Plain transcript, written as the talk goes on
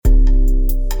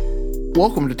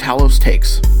Welcome to Talos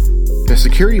Takes, the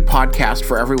security podcast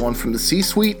for everyone from the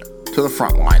C-suite to the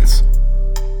front lines.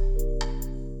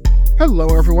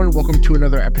 Hello, everyone. Welcome to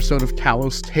another episode of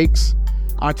Talos Takes.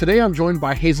 Today, I'm joined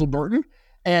by Hazel Burton,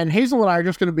 and Hazel and I are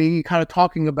just going to be kind of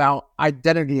talking about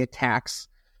identity attacks,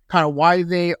 kind of why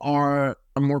they are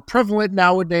more prevalent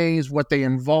nowadays, what they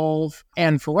involve.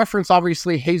 And for reference,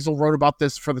 obviously, Hazel wrote about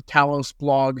this for the Talos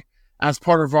blog as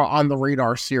part of our On the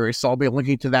Radar series, so I'll be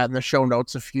linking to that in the show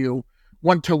notes if you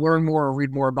want to learn more or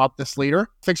read more about this later.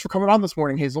 Thanks for coming on this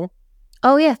morning, Hazel.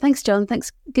 Oh yeah, thanks, John.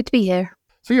 Thanks. Good to be here.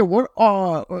 So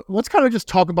yeah, let's kind of just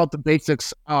talk about the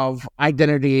basics of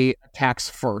identity attacks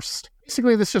first.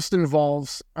 Basically, this just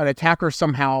involves an attacker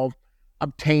somehow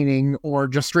obtaining or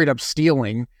just straight up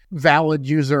stealing valid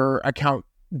user account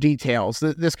details.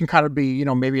 This can kind of be,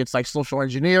 maybe it's like social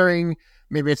engineering,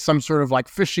 maybe it's some sort of like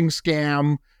phishing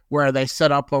scam where they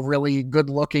set up a really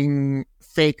good-looking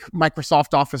fake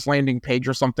Microsoft Office landing page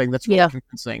or something that's really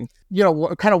convincing.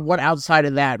 What outside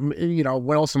of that,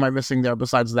 what else am I missing there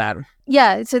besides that?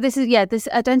 Yeah, so this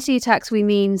identity attacks, we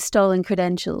mean stolen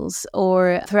credentials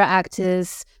or threat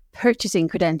actors purchasing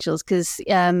credentials, because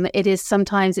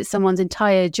it's someone's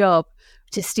entire job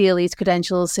to steal these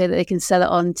credentials so that they can sell it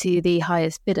on to the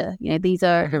highest bidder. These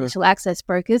are initial access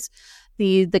brokers.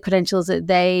 The credentials that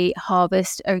they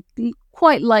harvest are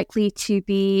quite likely to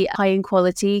be high in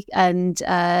quality and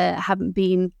haven't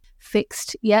been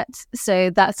fixed yet.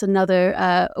 So that's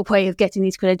another way of getting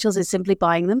these credentials, is simply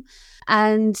buying them.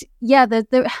 And yeah,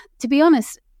 to be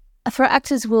honest, threat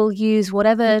actors will use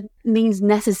whatever means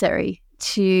necessary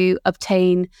to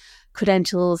obtain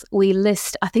credentials. We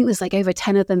list, I think there's like over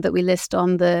 10 of them that we list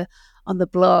on the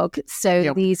blog.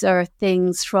 So These are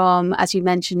things from, as you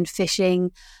mentioned,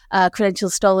 phishing,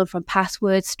 credentials stolen from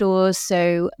password stores.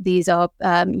 So these are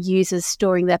users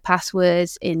storing their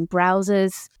passwords in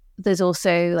browsers. There's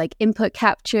also like input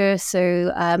capture. So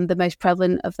the most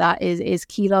prevalent of that is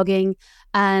keylogging.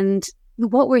 And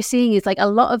what we're seeing is like a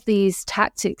lot of these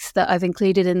tactics that I've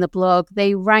included in the blog,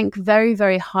 they rank very,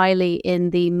 very highly in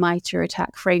the MITRE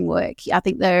ATT&CK framework. I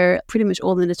think they're pretty much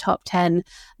all in the top 10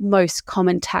 most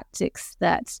common tactics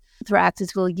that threat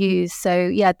actors will use. So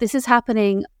yeah, this is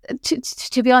happening.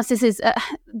 To be honest, this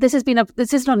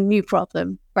is not a new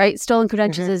problem, right? Stolen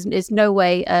credentials is no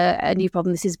way a new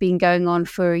problem. This has been going on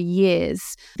for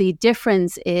years. The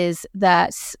difference is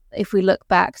that if we look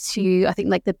back to, I think,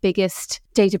 like the biggest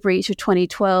data breach of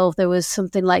 2012, there was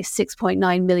something like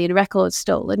 6.9 million records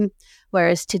stolen,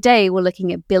 whereas today we're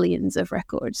looking at billions of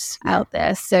records out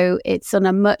there. So it's on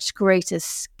a much greater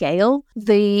scale.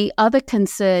 The other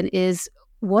concern is,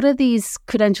 what are these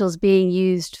credentials being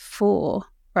used for?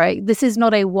 Right? This is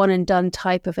not a one and done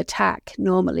type of attack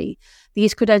normally.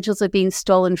 These credentials are being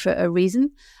stolen for a reason.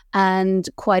 And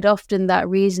quite often that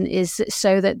reason is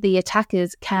so that the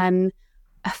attackers can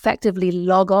effectively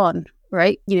log on,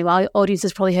 right? Our audience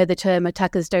has probably heard the term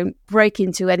attackers don't break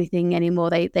into anything anymore.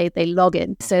 They log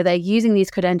in. So they're using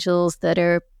these credentials that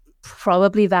are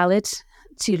probably valid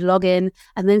to log in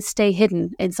and then stay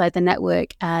hidden inside the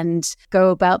network and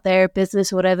go about their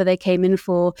business, whatever they came in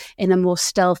for, in a more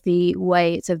stealthy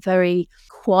way. It's a very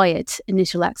quiet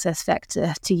initial access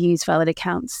vector to use valid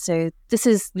accounts. So this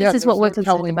is what we're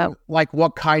concerned about. Like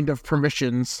what kind of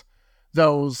permissions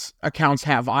those accounts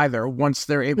have either once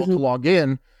they're able to log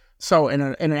in. So in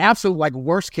an absolute like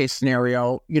worst case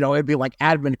scenario, it'd be like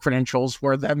admin credentials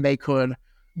where then they could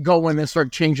go in and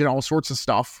start changing all sorts of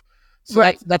stuff. So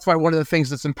that's why one of the things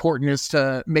that's important is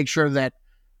to make sure that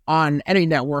on any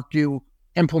network you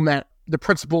implement the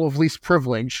principle of least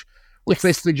privilege, which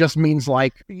basically just means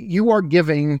like you are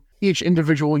giving each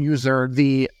individual user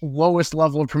the lowest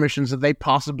level of permissions that they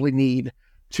possibly need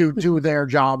to do their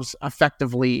jobs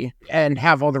effectively and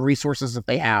have all the resources that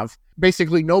they have.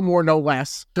 Basically, no more, no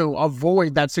less, to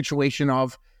avoid that situation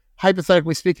of,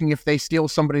 hypothetically speaking, if they steal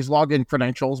somebody's login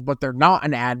credentials, but they're not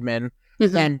an admin,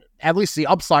 then at least the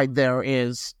upside there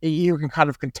is you can kind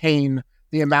of contain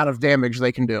the amount of damage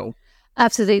they can do.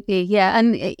 Absolutely, yeah.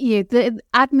 And the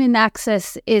admin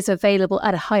access is available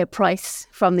at a higher price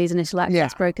from these initial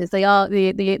access brokers. They are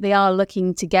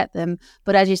looking to get them.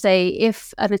 But as you say,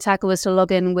 if an attacker was to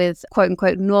log in with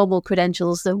quote-unquote normal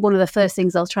credentials, one of the first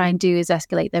things they'll try and do is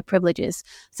escalate their privileges.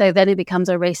 So then it becomes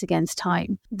a race against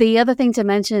time. The other thing to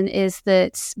mention is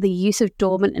that the use of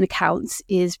dormant accounts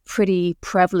is pretty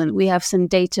prevalent. We have some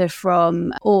data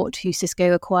from Ault, who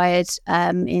Cisco acquired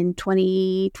in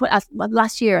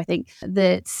last year, I think,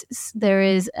 that there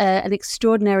is an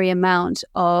extraordinary amount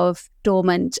of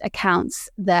dormant accounts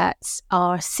that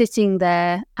are sitting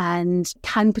there and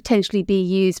can potentially be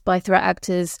used by threat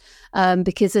actors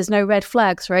because there's no red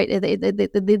flags, right?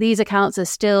 These accounts are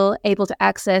still able to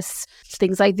access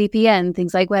things like VPN,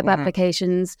 things like web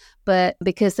applications, but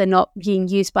because they're not being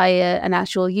used by an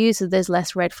actual user, there's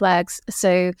less red flags.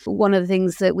 So one of the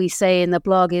things that we say in the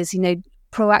blog is,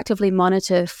 proactively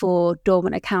monitor for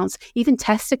dormant accounts, even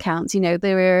test accounts.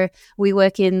 We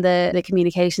work in the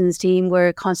communications team.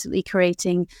 We're constantly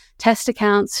creating test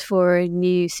accounts for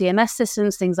new CMS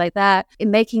systems, things like that,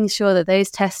 in making sure that those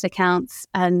test accounts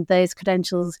and those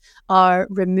credentials are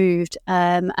removed.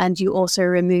 And you also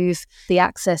remove the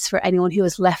access for anyone who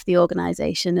has left the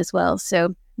organization as well.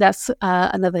 So that's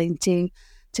another thing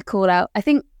to call out. I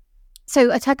think so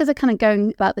attackers are kind of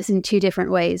going about this in two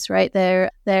different ways, right? They're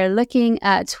looking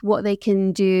at what they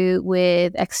can do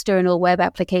with external web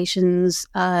applications,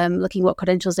 looking what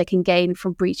credentials they can gain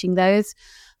from breaching those.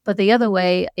 But the other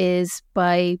way is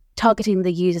by targeting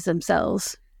the users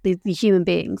themselves, the human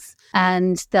beings.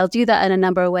 And they'll do that in a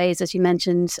number of ways, as you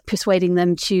mentioned, persuading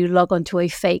them to log onto a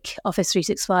fake Office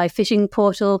 365 phishing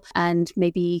portal and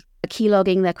maybe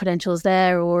keylogging their credentials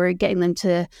there, or getting them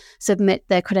to submit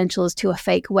their credentials to a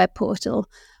fake web portal.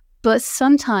 But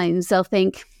sometimes they'll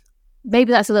think,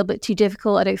 maybe that's a little bit too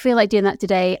difficult. I don't feel like doing that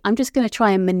today. I'm just going to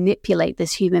try and manipulate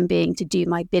this human being to do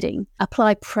my bidding,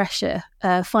 apply pressure,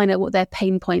 find out what their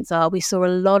pain points are. We saw a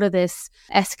lot of this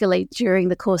escalate during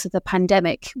the course of the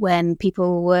pandemic when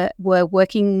people were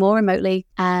working more remotely.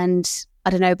 And I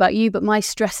don't know about you, but my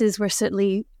stresses were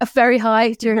certainly very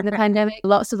high during the pandemic.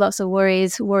 Lots of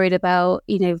worried about,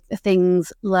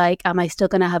 things like, am I still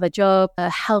going to have a job,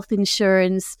 health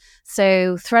insurance?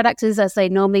 So threat actors, as they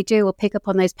normally do, will pick up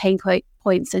on those pain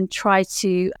points and try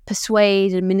to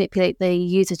persuade and manipulate the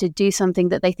user to do something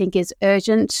that they think is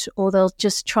urgent, or they'll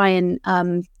just try and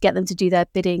get them to do their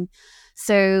bidding.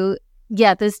 So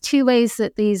yeah, there's two ways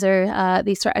that these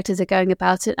threat actors are going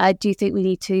about it. I do think we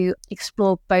need to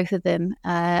explore both of them.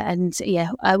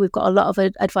 We've got a lot of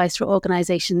advice for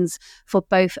organizations for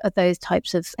both of those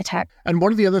types of attacks. And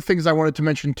one of the other things I wanted to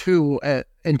mention too,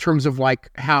 in terms of like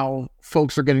how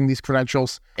folks are getting these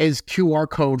credentials, is QR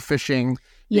code phishing.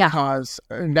 Yeah. Because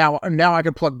now I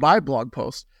can plug my blog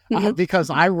post because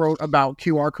I wrote about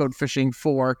QR code phishing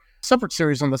for a separate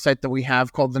series on the site that we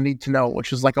have called The Need to Know,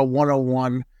 which is like a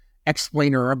 101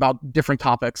 explainer about different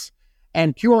topics.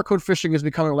 And QR code phishing is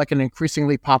becoming like an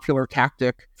increasingly popular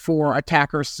tactic for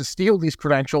attackers to steal these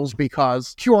credentials,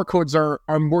 because QR codes are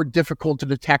more difficult to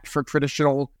detect for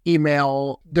traditional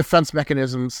email defense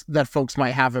mechanisms that folks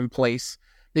might have in place,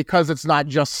 because it's not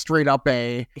just straight up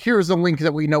here's a link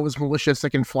that we know is malicious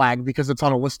that can flag because it's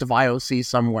on a list of IOC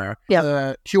somewhere. Yeah.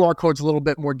 The QR code's a little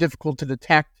bit more difficult to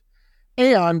detect.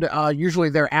 And usually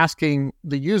they're asking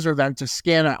the user then to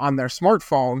scan it on their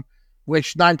smartphone,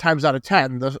 which 9 times out of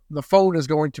 10, the phone is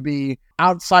going to be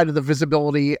outside of the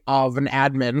visibility of an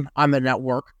admin on the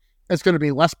network. It's going to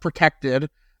be less protected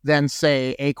than,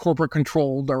 say, a corporate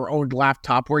controlled or owned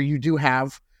laptop, where you do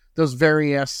have those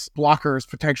various blockers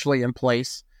potentially in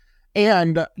place.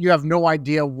 And you have no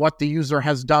idea what the user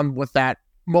has done with that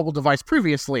mobile device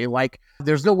previously. Like,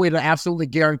 there's no way to absolutely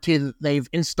guarantee that they've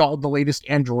installed the latest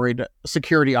Android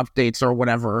security updates or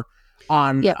whatever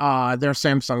on their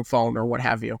Samsung phone or what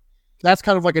have you. That's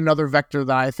kind of like another vector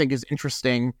that I think is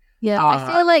interesting. Yeah,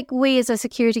 I feel like we as a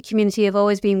security community have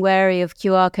always been wary of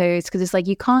QR codes, because it's like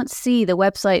you can't see the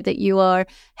website that you are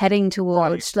heading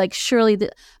towards. Like, surely,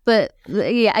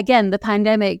 again, the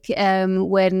pandemic,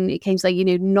 when it came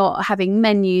to not having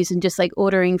menus and just like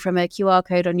ordering from a QR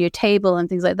code on your table and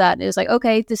things like that, it was like,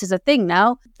 okay, this is a thing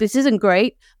now. This isn't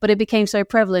great, but it became so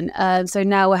prevalent. So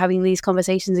now we're having these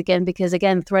conversations again, because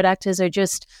again, threat actors are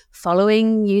just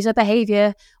following user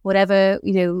behavior, whatever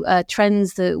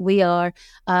trends that we are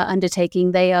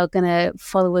undertaking, they are going to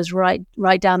follow us right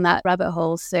down that rabbit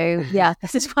hole. So yeah,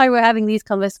 this is why we're having these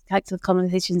types of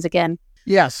conversations again.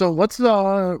 Yeah, so let's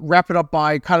wrap it up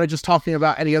by kind of just talking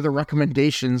about any other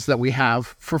recommendations that we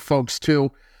have for folks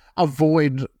to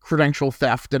avoid credential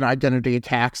theft and identity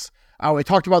attacks. We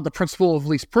talked about the principle of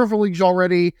least privilege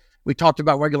already. We talked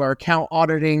about regular account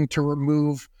auditing to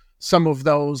remove some of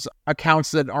those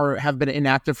accounts that have been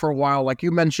inactive for a while, like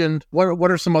you mentioned.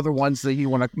 What are some other ones that you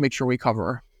want to make sure we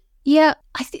cover? Yeah,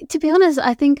 to be honest,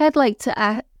 I think I'd like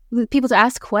to people to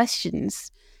ask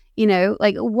questions.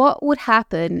 Like, what would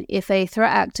happen if a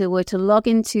threat actor were to log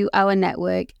into our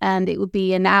network and it would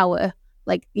be an hour?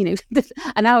 Like,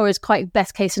 an hour is quite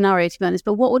best case scenario, to be honest.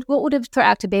 But what would a threat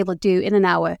actor be able to do in an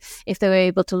hour if they were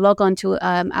able to log onto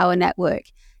our network,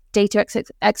 data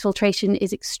exfiltration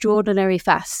is extraordinarily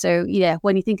fast. So yeah,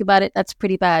 when you think about it, that's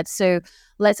pretty bad. So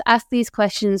let's ask these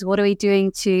questions. What are we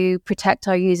doing to protect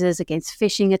our users against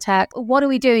phishing attack? What are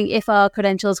we doing if our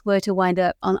credentials were to wind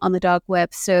up on the dark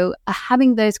web? So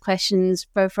having those questions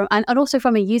and also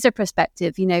from a user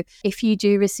perspective, if you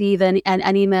do receive an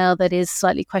email that is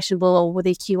slightly questionable or with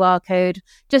a QR code,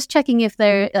 just checking if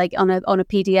they're like on a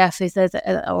PDF, is there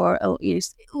or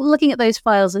looking at those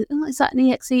files. Oh, is that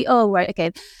an exe? Oh, right,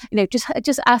 okay.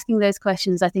 Just asking those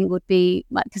questions, I think would be,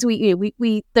 because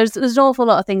there's an awful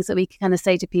lot of things that we can kind of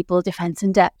say to people: defense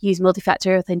in depth, use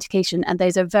multi-factor authentication, and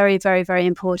those are very, very, very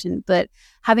important. But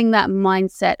having that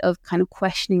mindset of kind of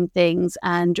questioning things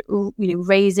and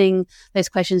raising those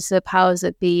questions to the powers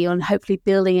that be, on hopefully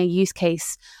building a use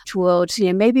case towards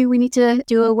maybe we need to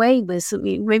do away with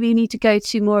something. Maybe we need to go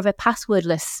to more of a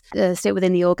passwordless state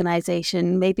within the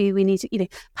organization. Maybe we need to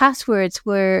passwords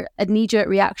were a knee-jerk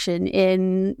reaction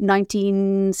in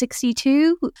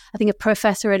 1962. I think a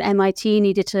professor at MIT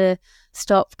needed to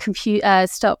stop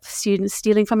students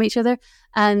stealing from each other,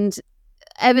 and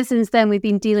ever since then we've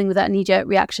been dealing with that knee-jerk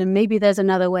reaction. Maybe there's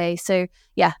another way. So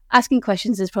yeah, asking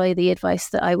questions is probably the advice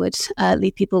that I would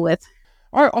leave people with.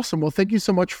 All right, awesome. Well, thank you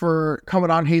so much for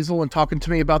coming on, Hazel, and talking to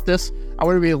me about this. I'm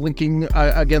going to be linking,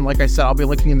 again, like I said, I'll be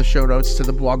linking in the show notes to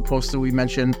the blog post that we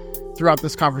mentioned throughout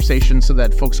this conversation so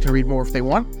that folks can read more if they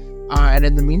want. And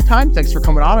in the meantime, thanks for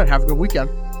coming on and have a good weekend.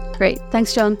 Great.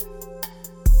 Thanks, John.